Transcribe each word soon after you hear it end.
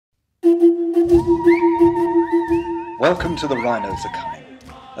Welcome to The Rhinos Are Coming,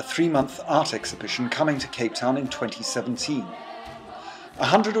 a 3-month art exhibition coming to Cape Town in 2017.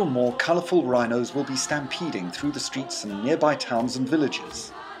 100 or more colourful rhinos will be stampeding through the streets in nearby towns and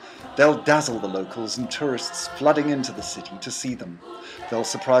villages. They'll dazzle the locals and tourists flooding into the city to see them. They'll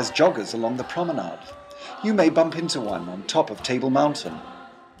surprise joggers along the promenade. You may bump into one on top of Table Mountain.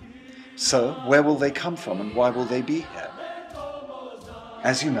 So, where will they come from and why will they be here?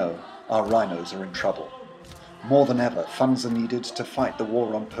 As you know, our rhinos are in trouble. More than ever, funds are needed to fight the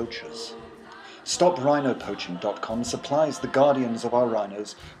war on poachers. StopRhinoPoaching.com supplies the guardians of our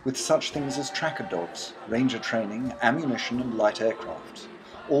rhinos with such things as tracker dogs, ranger training, ammunition and light aircraft.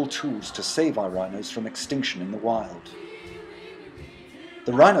 All tools to save our rhinos from extinction in the wild.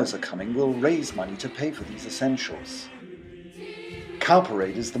 The Rhinos Are Coming will raise money to pay for these essentials. Cow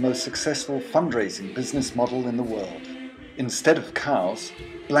Parade is the most successful fundraising business model in the world. Instead of cows,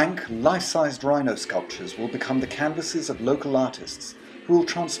 blank, life-sized rhino sculptures will become the canvases of local artists who will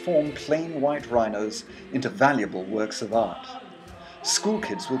transform plain white rhinos into valuable works of art. School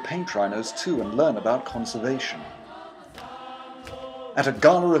kids will paint rhinos too and learn about conservation. At a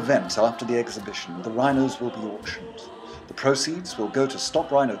gala event after the exhibition, the rhinos will be auctioned. The proceeds will go to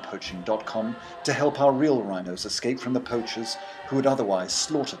StopRhinoPoaching.com to help our real rhinos escape from the poachers who would otherwise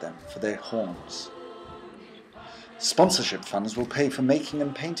slaughter them for their horns. Sponsorship funds will pay for making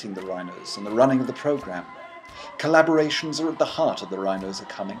and painting the rhinos and the running of the program. Collaborations are at the heart of The Rhinos Are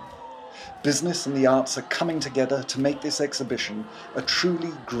Coming. Business and the arts are coming together to make this exhibition a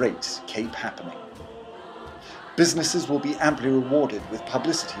truly great Cape happening. Businesses will be amply rewarded with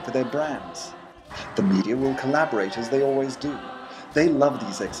publicity for their brands. The media will collaborate as they always do. They love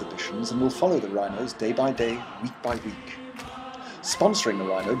these exhibitions and will follow the rhinos day by day, week by week. Sponsoring the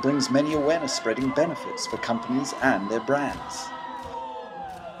Rhino brings many awareness-spreading benefits for companies and their brands.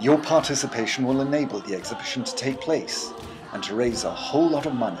 Your participation will enable the exhibition to take place and to raise a whole lot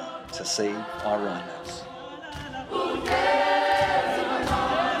of money to save our rhinos.